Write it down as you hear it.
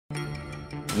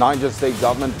Niger State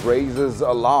government raises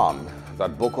alarm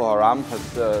that Boko Haram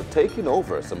has taken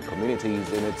over some communities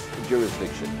in its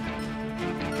jurisdiction.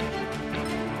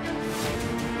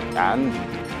 And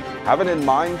having in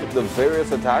mind the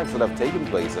various attacks that have taken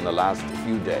place in the last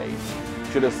few days,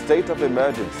 should a state of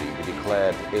emergency be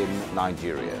declared in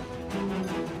Nigeria?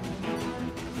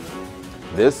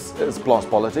 This is Plus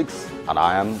Politics, and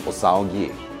I am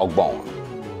Osarogie Ogbonmwan.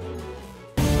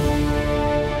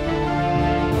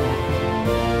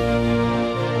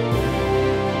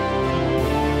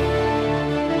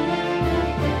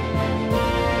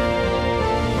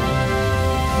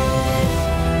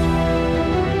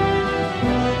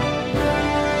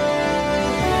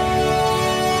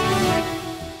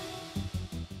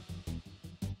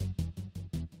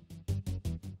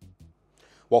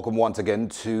 Welcome once again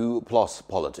to Plus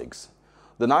Politics.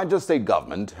 The Niger State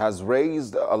government has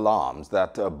raised alarms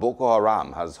that Boko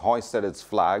Haram has hoisted its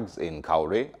flags in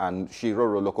Kaure and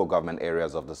Shiroro local government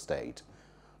areas of the state.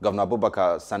 Governor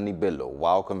Abubakar Sani Bello,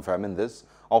 while confirming this,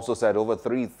 also said over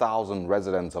 3,000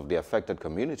 residents of the affected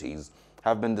communities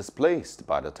have been displaced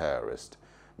by the terrorists.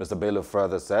 Mr. Bello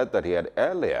further said that he had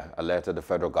earlier alerted the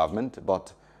federal government,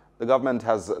 but the government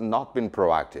has not been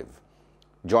proactive.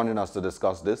 Joining us to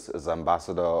discuss this is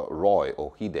Ambassador Roy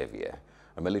Okhidievbie,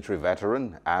 a military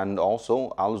veteran, and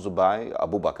also Alzubayr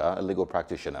Abubakar, a legal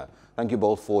practitioner. Thank you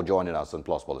both for joining us on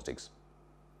Plus Politics.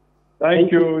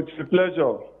 Thank you. It's a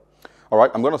pleasure. All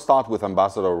right, I'm going to start with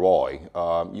Ambassador Roy.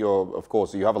 Of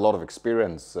course, you have a lot of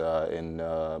experience in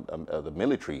the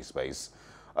military space.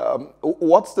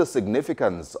 What's the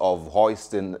significance of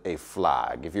hoisting a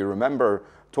flag? If you remember,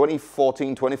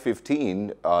 2014,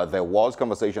 2015, there was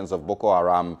conversations of Boko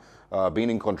Haram being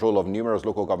in control of numerous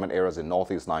local government areas in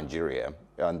northeast Nigeria.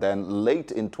 And then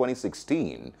late in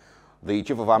 2016, the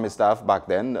Chief of Army Staff back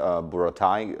then,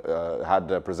 Buratai,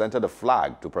 had presented a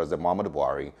flag to President Muhammadu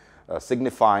Buhari,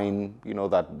 signifying,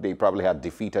 that they probably had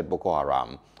defeated Boko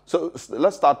Haram. So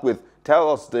let's start with, tell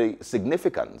us the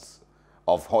significance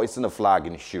of hoisting a flag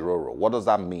in Shiroro. What does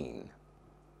that mean?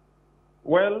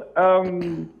 Well,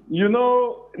 globally,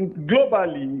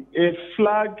 a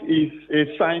flag is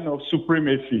a sign of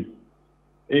supremacy.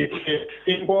 It's a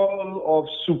symbol of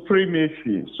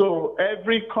supremacy. So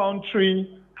every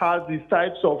country has these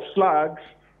types of flags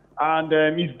and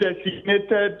is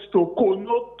designated to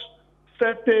connote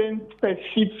certain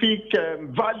specific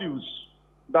values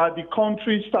that the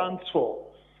country stands for.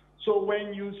 So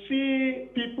when you see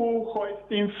people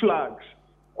hoisting flags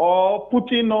or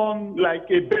putting on like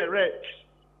a beret,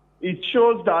 it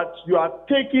shows that you are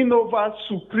taking over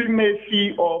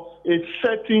supremacy of a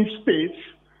certain space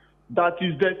that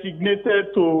is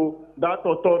designated to that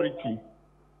authority.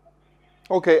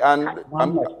 Okay, and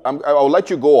I'll let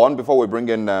you go on before we bring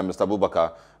in Mr.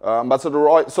 Abubakar. Ambassador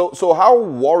Roy, so how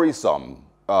worrisome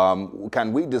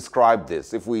can we describe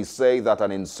this if we say that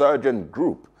an insurgent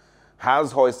group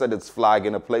has hoisted its flag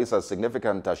in a place as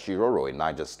significant as Shiroro in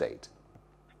Niger State?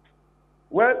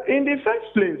 Well, in the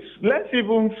first place, let's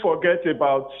even forget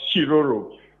about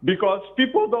Shiroro, because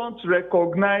people don't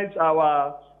recognize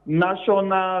our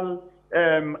national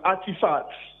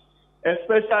artifacts.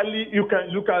 Especially, you can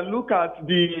look at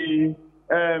the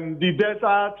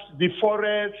deserts, the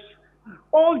forests,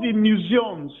 all the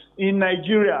museums in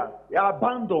Nigeria are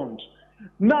abandoned.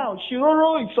 Now,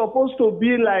 Shiroro is supposed to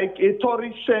be like a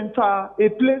tourist center, a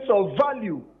place of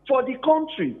value for the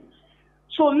country.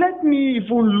 So let me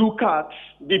even look at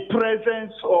the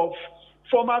presence of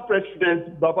former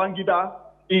President Babangida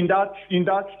in that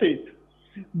state.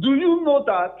 Do you know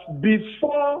that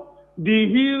before the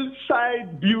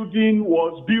hillside building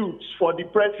was built for the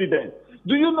president,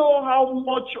 do you know how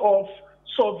much of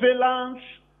surveillance,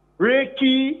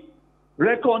 recce,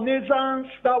 reconnaissance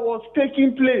that was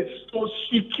taking place to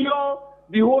secure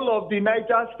the whole of the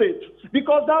Niger State?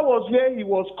 Because that was where he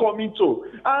was coming to.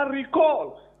 And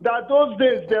recall that those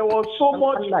days there was so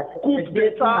much coup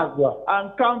d'etat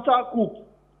and counter-coup.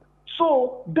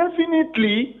 So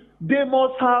definitely they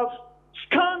must have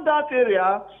scanned that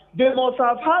area. They must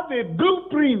have had a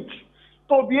blueprint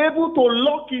to be able to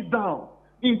lock it down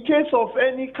in case of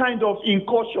any kind of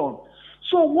incursion.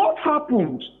 So what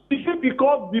happened? Is it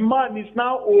because the man is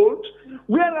now old?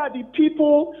 Where are the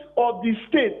people of the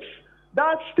state?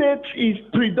 That state is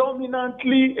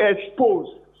predominantly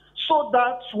exposed. So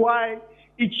that's why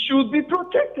it should be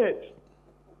protected.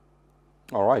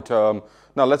 All right.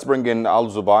 Now let's bring in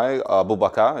Alzubayr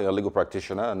Abubakar, a legal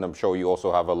practitioner, and I'm sure you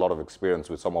also have a lot of experience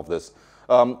with some of this.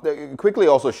 Quickly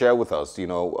also share with us,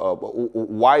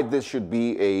 why this should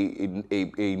be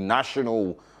a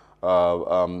national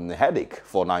headache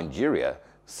for Nigeria,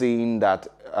 seeing that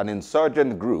an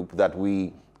insurgent group that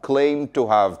we claimed to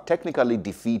have technically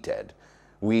defeated.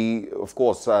 We, of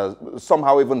course,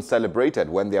 somehow even celebrated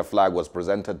when their flag was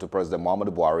presented to President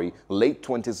Muhammadu Buhari late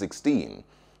 2016,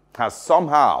 has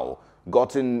somehow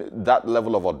gotten that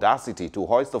level of audacity to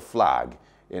hoist a flag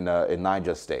in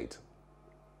Niger State?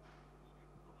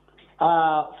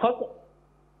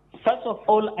 First of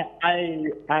all, I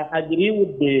agree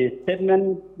with the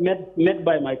statement made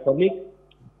by my colleague.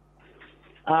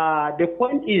 The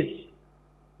point is,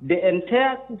 the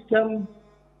entire system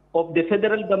of the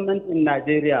federal government in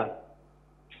Nigeria,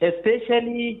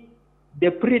 especially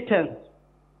the pretense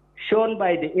shown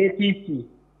by the APC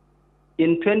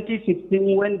in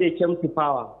 2015 when they came to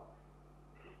power.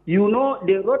 You know,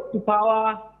 they rose to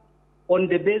power on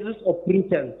the basis of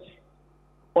pretense,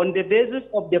 on the basis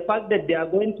of the fact that they are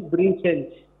going to bring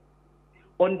change,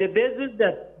 on the basis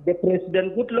that the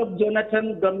President Goodluck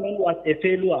Jonathan government was a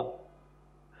failure,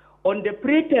 on the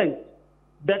pretense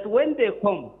that when they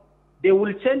come, they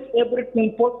will change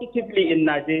everything positively in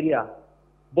Nigeria.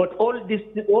 But all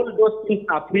those things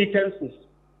are pretenses.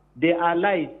 They are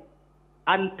lies.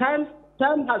 And time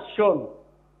has shown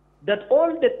that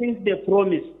all the things they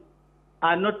promised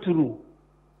are not true.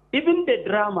 Even the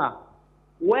drama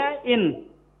wherein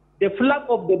the flag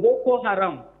of the Boko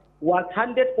Haram was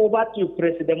handed over to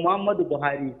President Muhammadu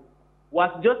Buhari was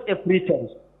just a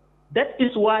pretense. That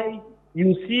is why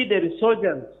you see the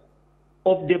resurgence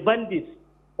of the bandits,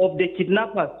 of the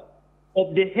kidnappers,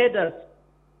 of the headers,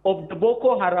 of the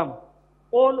Boko Haram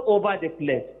all over the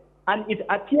place. And it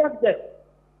appears that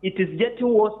it is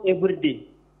getting worse every day.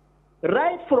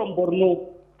 Right from Borno,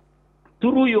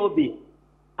 through Yobe,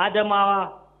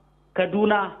 Adamawa,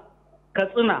 Kaduna,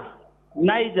 Katsina,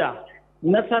 Niger,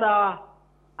 Nasarawa,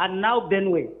 and now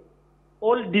Benue,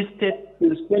 all these states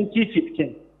since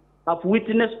 2015 have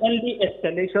witnessed only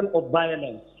escalation of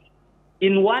violence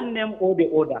in one name or the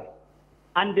other.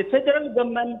 And the federal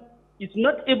government is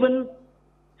not even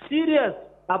serious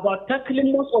about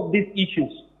tackling most of these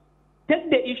issues. Take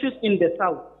the issues in the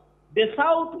South. The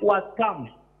South was calm.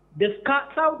 The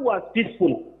South was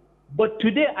peaceful. But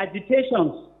today,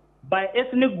 agitations by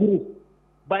ethnic groups,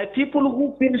 by people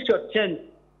who feel shortchanged,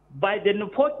 by the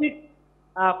nepotic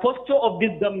posture of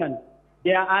this government,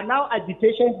 there are now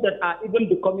agitations that are even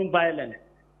becoming violent.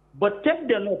 But take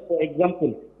the North, for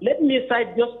example. Let me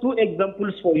cite just two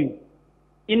examples for you.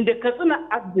 In the Katsina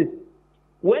axis,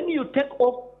 when you take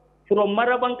off from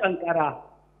Marabang Kankara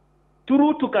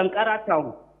through to Kankara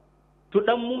town, to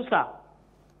Dan Musa,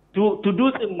 to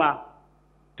Dusimma,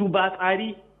 to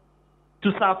Basari,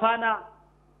 to Safana,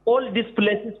 all these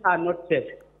places are not safe.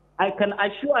 I can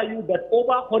assure you that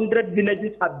over 100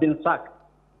 villages have been sacked,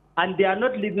 and they are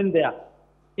not living there.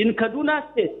 In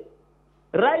Kaduna State,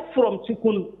 right from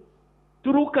Chikun,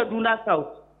 through Kaduna South,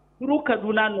 through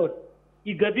Kaduna North,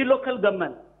 Igabi local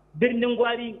government,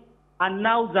 Birningwari, and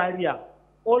now Zaria,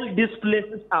 all these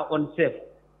places are unsafe.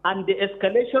 And the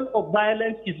escalation of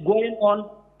violence is going on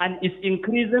and is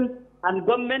increasing, and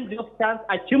government just stands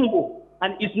akimbo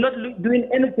and is not doing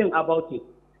anything about it.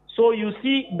 So you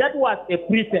see, that was a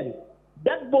pretense.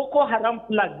 That Boko Haram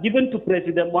flag given to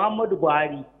President Muhammadu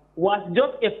Buhari was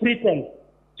just a pretense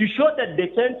to show that the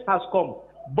change has come.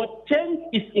 But change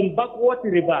is in backward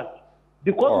reverse,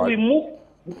 because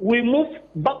we move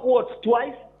backwards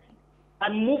twice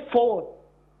and move forward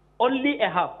only a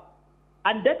half.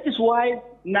 And that is why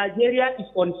Nigeria is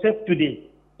unsafe today.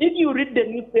 If you read the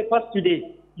newspapers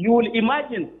today, you will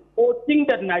imagine or think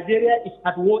that Nigeria is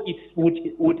at war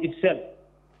with itself.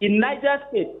 In Niger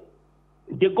State,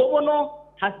 the governor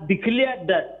has declared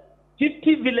that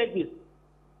 50 villages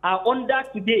are under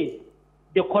today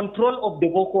the control of the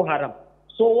Boko Haram.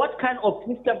 So what kind of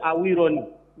system are we running?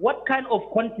 What kind of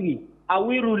country are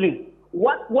we ruling?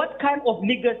 What kind of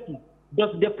legacy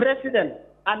does the president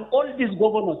and all these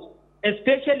governors,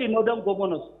 especially northern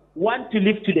governors, want to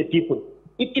leave to the people?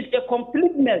 It is a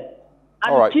complete mess,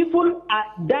 and people are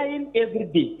dying every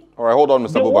day. All right, hold on,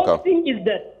 Mr. Abubakar. The worst thing is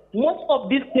that most of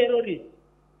these terrorists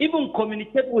even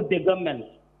communicate with the government.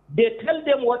 They tell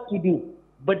them what to do,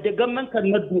 but the government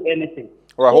cannot do anything.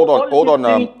 All right, hold on.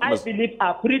 I believe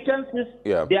are pretenses.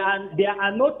 Yeah. There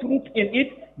are no truth in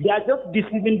it. They are just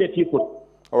deceiving the people.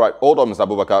 All right, hold on, Mr.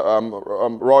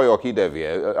 Abubakar. Roy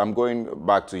Okhidievbie, I'm going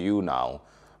back to you now.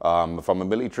 From a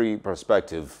military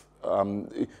perspective,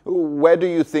 where do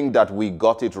you think that we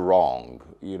got it wrong?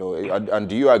 You know, and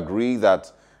do you agree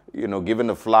that, you know, giving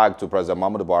the flag to President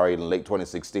Muhammadu Buhari in late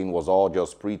 2016 was all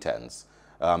just pretense?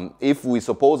 If we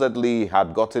supposedly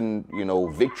had gotten, you know,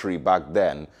 victory back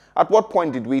then, at what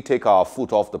point did we take our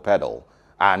foot off the pedal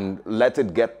and let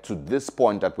it get to this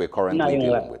point that we're currently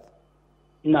dealing with?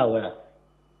 Now,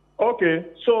 Okay,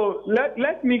 so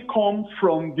let me come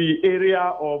from the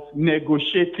area of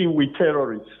negotiating with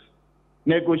terrorists,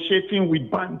 negotiating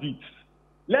with bandits.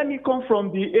 Let me come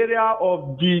from the area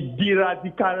of the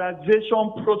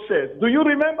de-radicalization process. Do you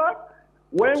remember?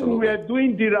 When Absolutely. we were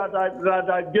doing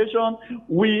de-radicalization,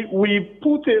 we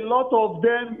put a lot of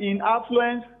them in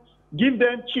affluence, give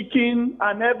them chicken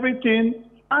and everything,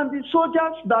 and the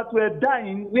soldiers that were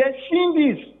dying, we are seeing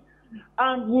this.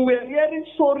 And we were hearing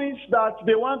stories that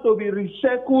they want to be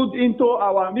recycled into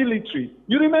our military.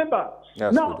 You remember?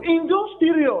 Yes, now, in those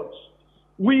periods,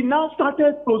 we now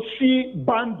started to see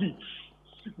bandits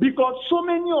because so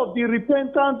many of the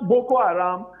repentant Boko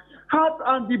Haram had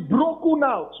and be broken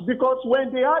out because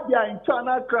when they had their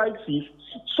internal crisis,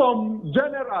 some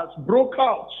generals broke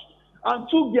out and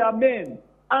took their men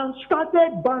and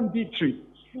started banditry.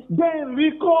 Then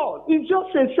recall, it's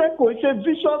just a circle, it's a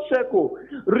vicious circle.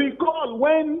 Recall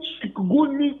when Sheikh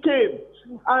Gumi came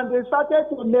and they started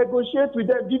to negotiate with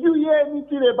them. Did you hear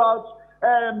anything about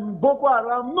Boko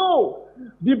Haram? No.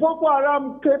 The Boko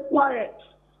Haram kept quiet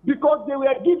because they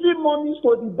were giving money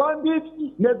to the bandits,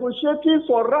 negotiating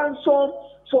for ransom,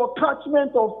 for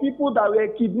catchment of people that were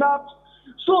kidnapped.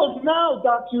 So now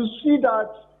that you see that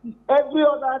every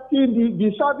other thing,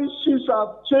 the service chiefs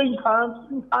have changed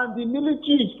hands, and the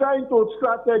military is trying to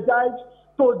strategize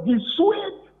to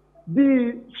dissuade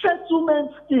the settlement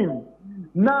scheme.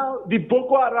 Now the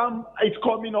Boko Haram is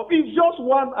coming up. It's just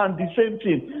one and the same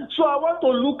thing. So I want to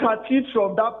look at it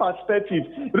from that perspective.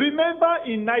 Remember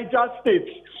in Niger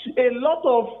State, a lot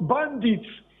of bandits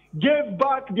gave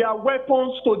back their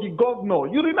weapons to the governor.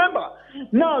 You remember?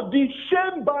 Now, the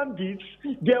same bandits,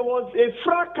 there was a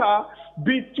fracas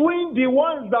between the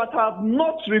ones that have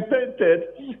not repented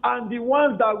and the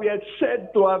ones that were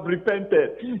said to have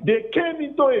repented. They came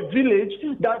into a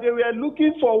village that they were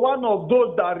looking for one of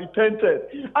those that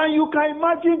repented. And you can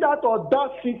imagine that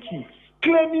audacity,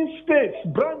 claiming states,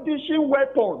 brandishing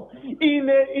weapons in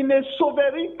a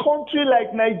sovereign country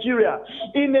like Nigeria,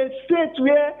 in a state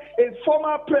where a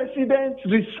former president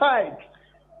resides.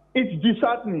 It's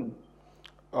disheartening.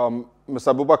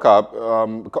 Mr.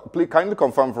 Abubakar, please kindly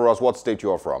confirm for us what state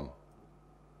you are from.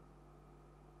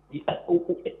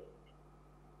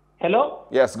 Hello?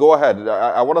 Yes, go ahead.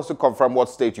 I want us to confirm what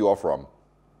state you are from.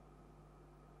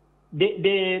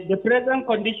 The present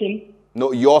condition.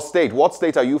 No, your state. What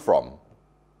state are you from?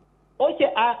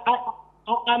 Okay,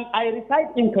 I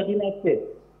reside in Kaduna State.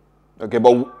 Okay,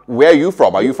 but where are you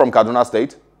from? Are you from Kaduna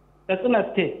State?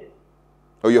 Kaduna State.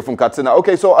 Oh, you're from Katsina.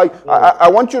 Okay, so I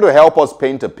want you to help us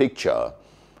paint a picture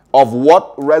of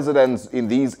what residents in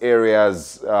these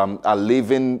areas are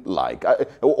living like.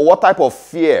 What type of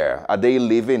fear are they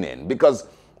living in? Because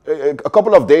a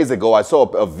couple of days ago, I saw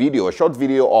a short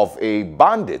video of a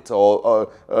bandit or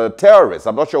a terrorist,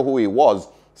 I'm not sure who he was,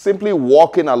 simply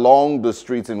walking along the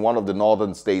streets in one of the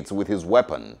northern states with his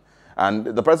weapon. And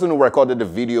the person who recorded the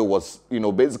video was,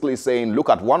 basically saying, look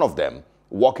at one of them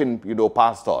walking,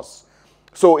 past us.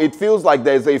 So it feels like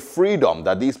there's a freedom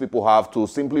that these people have to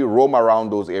simply roam around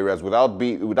those areas without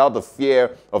the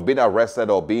fear of being arrested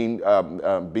or being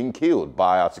killed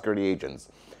by our security agents.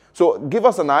 So give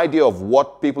us an idea of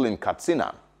what people in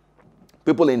Katsina,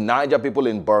 people in Niger, people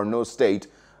in Borno State,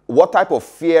 what type of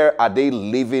fear are they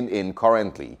living in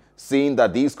currently, seeing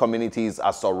that these communities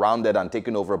are surrounded and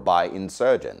taken over by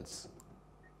insurgents?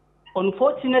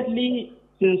 Unfortunately,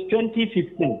 since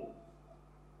 2015,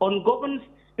 ungoverned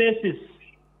spaces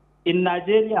in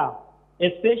Nigeria,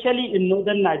 especially in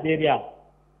northern Nigeria,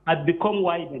 have become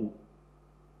widened.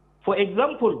 For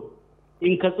example,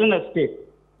 in Katsina State,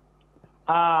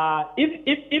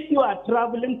 if you are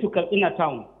traveling to Katsina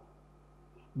town,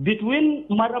 between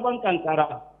Maraban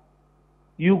Kankara,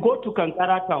 you go to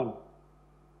Kankara town,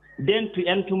 then to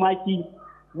Entumaki,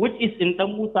 which is in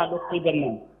Tambusa local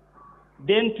government,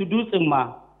 then to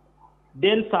Dutsinma,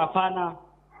 then Safana,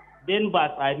 then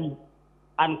Basari,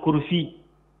 and Kurfi.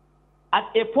 At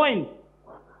a point,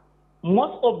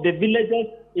 most of the villagers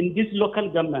in this local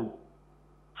government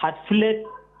had fled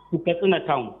to Katsina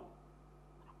town.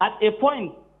 At a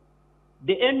point,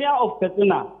 the emir of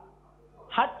Katsina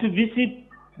had to visit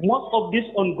most of these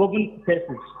ungoverned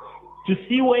places to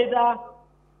see whether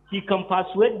he can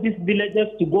persuade these villagers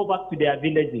to go back to their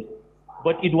villages,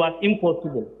 but it was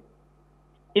impossible.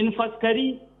 In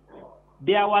Faskari,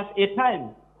 there was a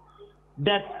time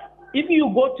that if you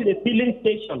go to the filling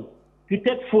station to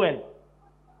take fuel,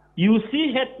 you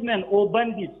see headsmen or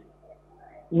bandits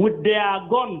with their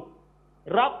guns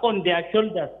wrapped on their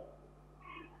shoulders,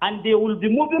 and they will be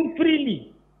moving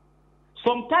freely.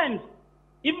 Sometimes,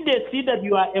 if they see that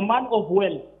you are a man of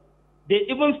wealth, they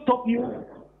even stop you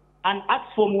and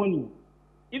ask for money.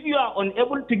 If you are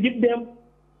unable to give them,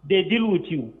 they deal with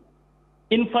you.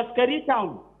 In Faskari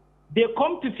town, they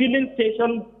come to filling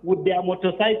station with their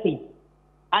motorcycles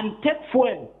and take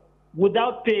fuel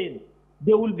without paying.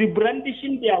 They will be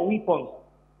brandishing their weapons.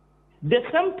 The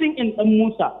same thing in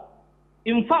Musa.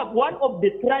 In fact, one of the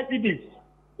tragedies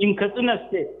in Katsina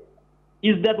State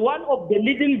is that one of the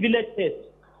leading village heads,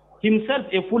 himself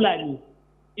a Fulani,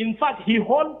 in fact, he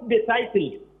holds the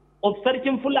title of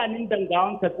Sarkin Fulani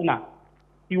Dangawan Katsina.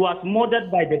 He was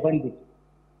murdered by the bandits.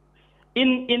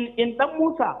 In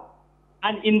Musa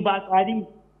and in Basari,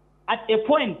 at a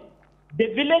point, the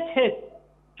village head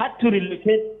had to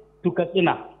relocate to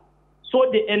Katsina.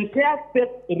 So the entire state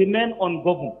remained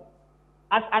ungoverned.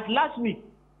 As at last week,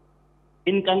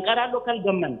 in Kankara local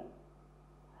government,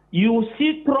 you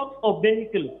see trucks of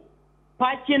vehicles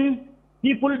parking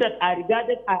people that are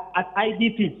regarded as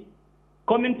IDPs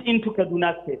coming into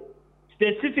Kaduna State,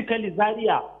 specifically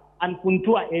Zaria and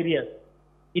Puntua areas.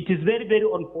 It is very, very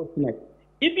unfortunate.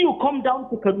 If you come down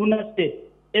to Kaduna State,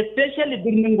 especially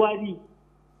Birningwari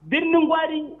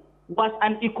was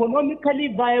an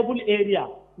economically viable area,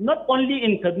 not only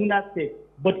in Kaduna State,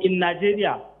 but in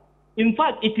Nigeria. In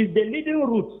fact, it is the leading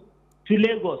route to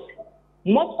Lagos.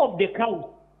 Most of the cows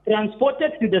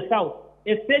transported to the south,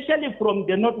 especially from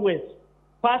the northwest,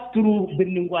 pass through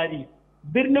Birningwari.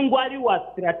 Birningwari was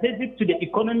strategic to the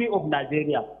economy of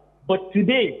Nigeria. But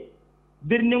today,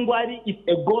 Birningwari is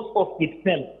a ghost of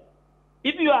itself.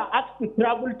 If you are asked to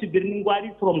travel to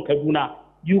Birningwari from Kaduna,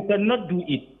 you cannot do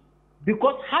it.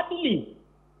 Because hardly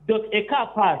does a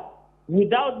car pass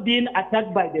without being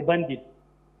attacked by the bandits.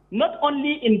 Not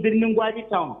only in Birningwari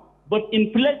town, but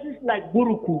in places like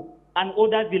Buruku and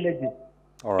other villages.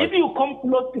 All right. If you come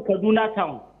close to Kaduna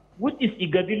town, which is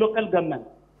Igabi local government,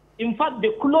 in fact,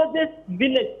 the closest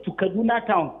village to Kaduna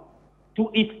town,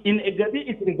 in Igabi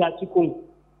is Rigachikung.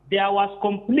 There was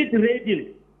complete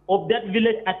raiding of that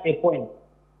village at a point.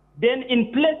 Then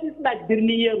in places like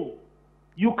Birniyeru,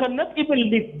 you cannot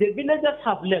even live. The villagers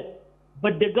have left,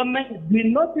 but the government is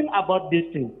doing nothing about this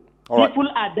thing. People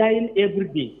are dying every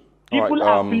day. People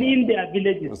are fleeing their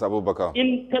villages. Mr. Abubakar.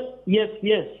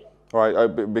 Yes. All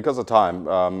right, because of time,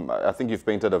 I think you've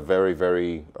painted a very,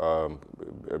 very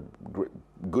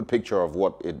good picture of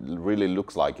what it really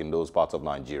looks like in those parts of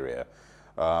Nigeria.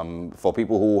 For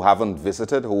people who haven't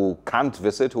visited, who can't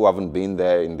visit, who haven't been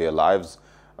there in their lives,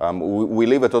 we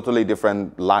live a totally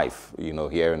different life, you know,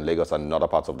 here in Lagos and in other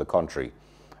parts of the country.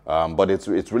 But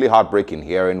it's really heartbreaking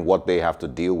hearing what they have to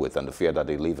deal with and the fear that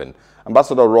they live in.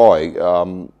 Ambassador Roy,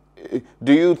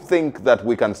 do you think that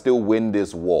we can still win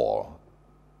this war?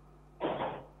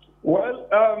 Well,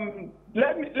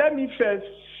 let me first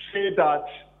say that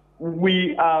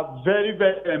we are very,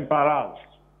 very embarrassed.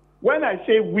 When I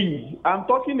say we, I'm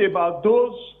talking about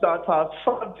those that are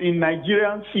served in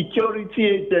Nigerian security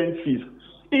agencies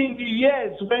in the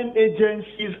years when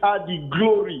agencies had the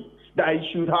glory that it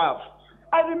should have.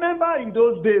 I remember in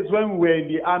those days when we were in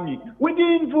the army, we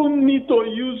didn't even need to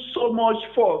use so much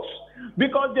force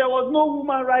because there was no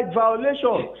human rights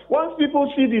violation. Once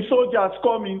people see the soldiers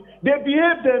coming, they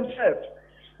behave themselves.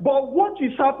 But what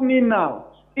is happening now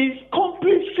is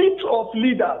complete shift of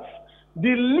leaders.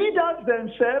 The leaders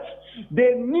themselves,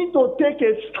 they need to take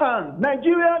a stand.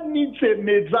 Nigeria needs a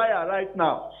messiah right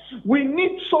now. We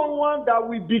need someone that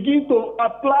will begin to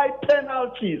apply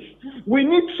penalties. We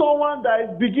need someone that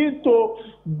is begin to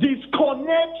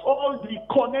disconnect all the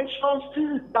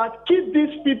connections that keep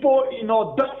these people in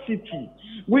audacity.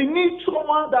 We need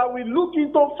someone that will look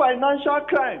into financial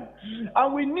crime.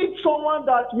 And we need someone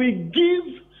that will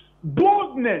give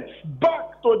boldness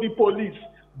back to the police,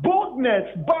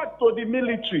 boldness back to the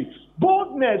military,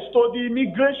 boldness to the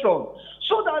immigration,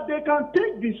 so that they can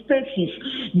take the spaces.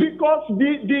 Because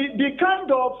the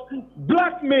kind of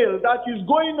blackmail that is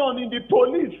going on in the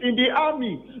police, in the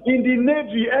army, in the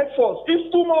Navy, Air Force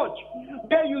is too much.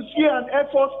 Where you see an Air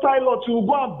Force pilot who will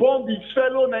go and bomb his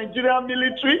fellow Nigerian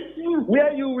military,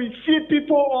 where you will see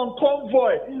people on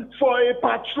convoy for a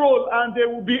patrol and they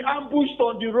will be ambushed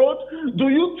on the road, do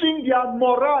you think their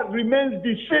morale remains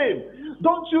the same?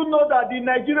 Don't you know that the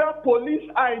Nigerian police,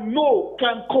 I know,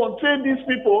 can contain these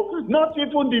people, not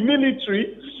even the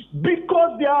military,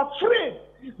 because they are afraid.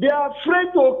 They are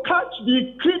afraid to catch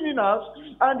the criminals,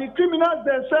 and the criminals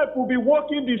themselves will be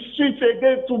walking the streets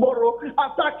again tomorrow,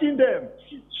 attacking them.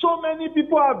 So many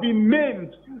people have been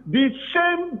maimed. The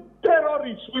same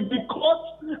terrorists will be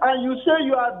caught, and you say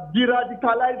you are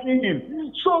de-radicalizing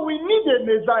him. So we need a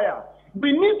messiah.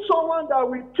 We need someone that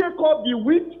will take up the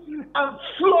whip and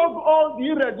flog all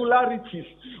the irregularities.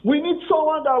 We need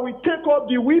someone that will take up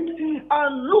the whip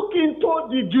and look into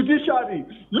the judiciary,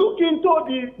 look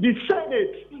into the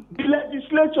Senate, the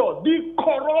legislature, the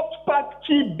corrupt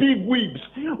party bigwigs,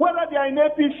 whether they are in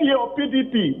APC or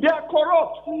PDP, they are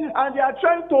corrupt and they are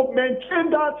trying to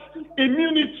maintain that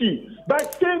immunity by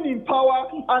staying in power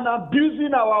and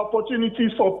abusing our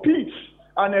opportunities for peace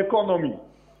and economy.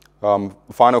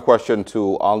 Final question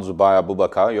to Alzubayr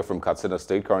Abubakar. You're from Katsina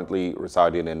State, currently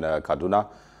residing in Kaduna.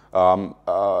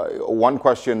 One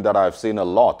question that I've seen a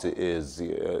lot is,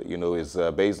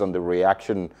 based on the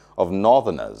reaction of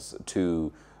Northerners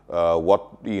to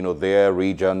what, their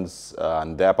regions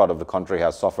and their part of the country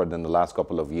has suffered in the last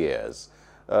couple of years.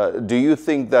 Do you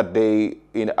think that they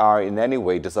are in any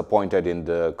way disappointed in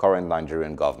the current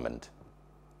Nigerian government?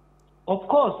 Of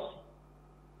course.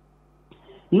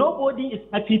 Nobody is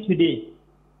happy today.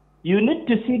 You need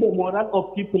to see the morale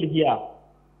of people here.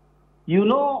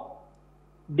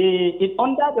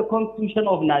 Under the Constitution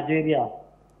of Nigeria,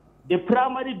 the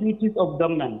primary duties of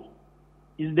government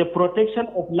is the protection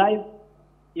of life,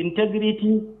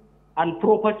 integrity, and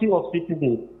property of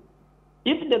citizens.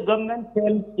 If the government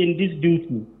fails in this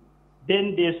duty,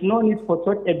 then there's no need for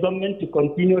such a government to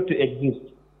continue to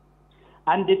exist.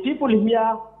 And the people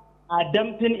here are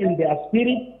dampened in their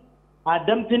spirit, are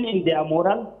dampened in their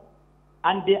morale,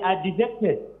 and they are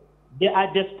dejected, they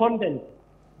are despondent,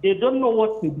 they don't know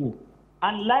what to do.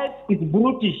 And life is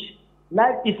brutish,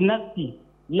 life is nasty,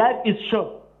 life is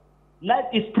short, life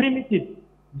is primitive,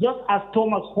 just as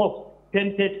Thomas Hobbes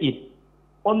painted it.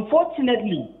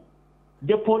 Unfortunately,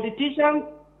 the politicians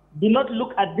do not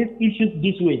look at these issues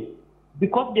this way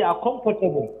because they are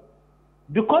comfortable.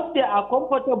 Because they are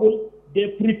comfortable,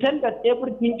 they pretend that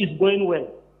everything is going well,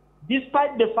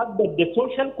 despite the fact that the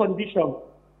social conditions,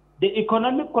 the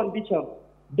economic conditions,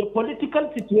 the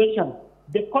political situation,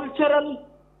 the cultural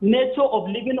nature of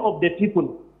living of the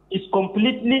people is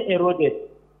completely eroded.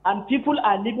 And people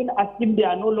are living as if they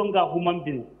are no longer human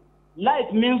beings.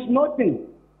 Life means nothing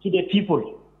to the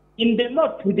people. In the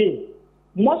North today,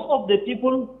 most of the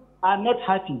people are not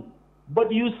happy.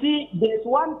 But you see, there's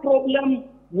one problem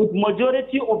with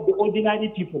majority of the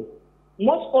ordinary people.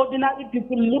 Most ordinary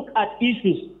people look at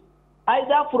issues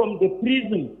either from the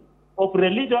prison of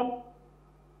religion,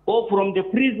 or from the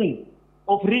prison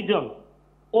of region,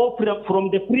 or from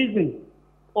the prison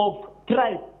of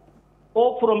tribe,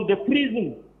 or from the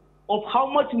prison of how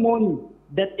much money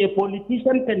that a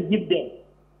politician can give them,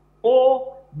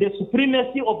 or the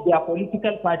supremacy of their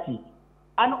political party.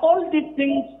 And all these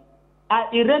things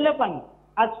are irrelevant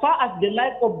as far as the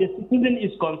life of the citizen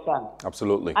is concerned.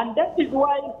 Absolutely. And that is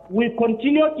why we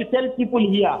continue to tell people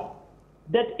here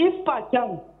that if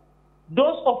perchance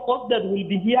those of us that will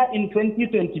be here in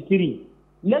 2023,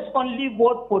 let's only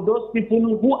vote for those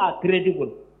people who are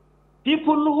credible,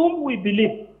 people whom we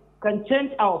believe can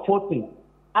change our fortune.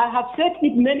 I have said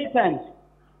it many times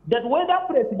that whether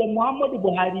President Muhammadu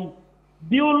Buhari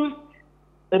builds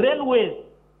railways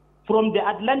from the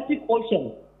Atlantic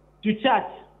Ocean to Chad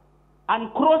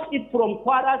and cross it from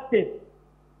Kwara State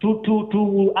to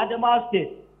Adamawa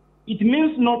State, it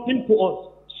means nothing to us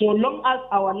so long as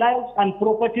our lives and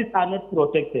properties are not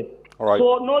protected. All right.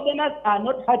 So Northerners are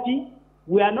not happy.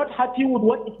 We are not happy with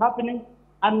what is happening,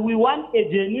 and we want a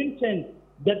genuine change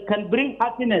that can bring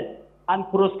happiness and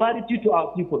prosperity to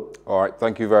our people. All right.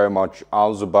 Thank you very much,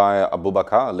 Alzubayr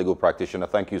Abubakar, a legal practitioner.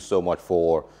 Thank you so much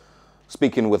for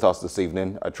speaking with us this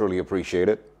evening. I truly appreciate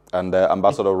it. And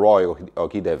Ambassador Roy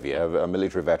Okhidievbie, a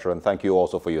military veteran, thank you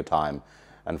also for your time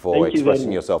and for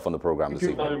expressing yourself on the program this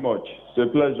evening. Thank you very much. It's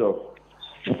a pleasure.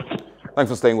 Thanks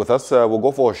for staying with us. We'll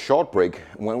go for a short break.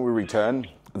 When we return,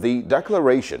 the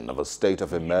declaration of a state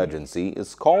of emergency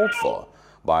is called for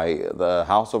by the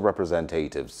House of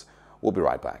Representatives. We'll be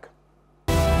right back.